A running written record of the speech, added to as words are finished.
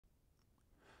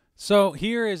So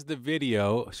here is the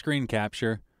video screen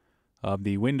capture of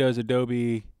the Windows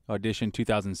Adobe Audition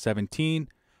 2017.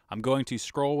 I'm going to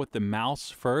scroll with the mouse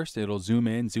first. It'll zoom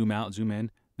in, zoom out, zoom in.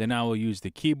 Then I will use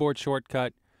the keyboard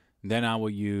shortcut. Then I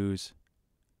will use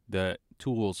the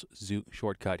tools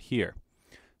shortcut here.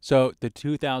 So the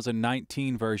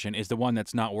 2019 version is the one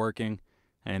that's not working.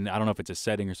 And I don't know if it's a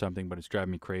setting or something, but it's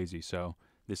driving me crazy. So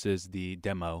this is the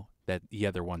demo that the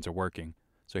other ones are working.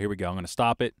 So here we go. I'm going to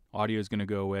stop it. Audio is going to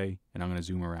go away, and I'm going to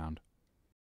zoom around.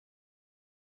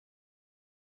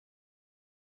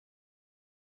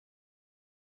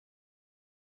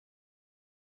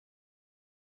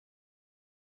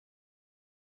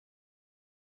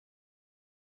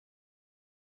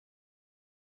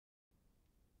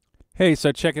 Hey,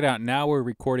 so check it out. Now we're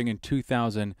recording in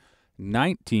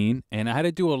 2019, and I had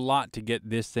to do a lot to get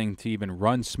this thing to even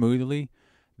run smoothly.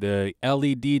 The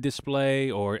LED display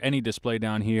or any display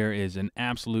down here is an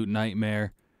absolute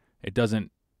nightmare.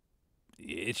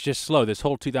 It's just slow. This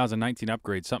whole 2019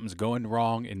 upgrade, something's going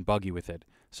wrong and buggy with it.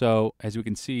 So as we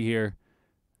can see here,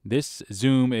 this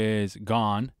zoom is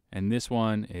gone, and this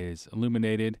one is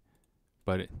illuminated,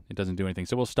 but it doesn't do anything.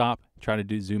 So we'll stop, try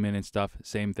to zoom in and stuff.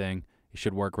 Same thing. It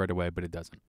should work right away, but it doesn't.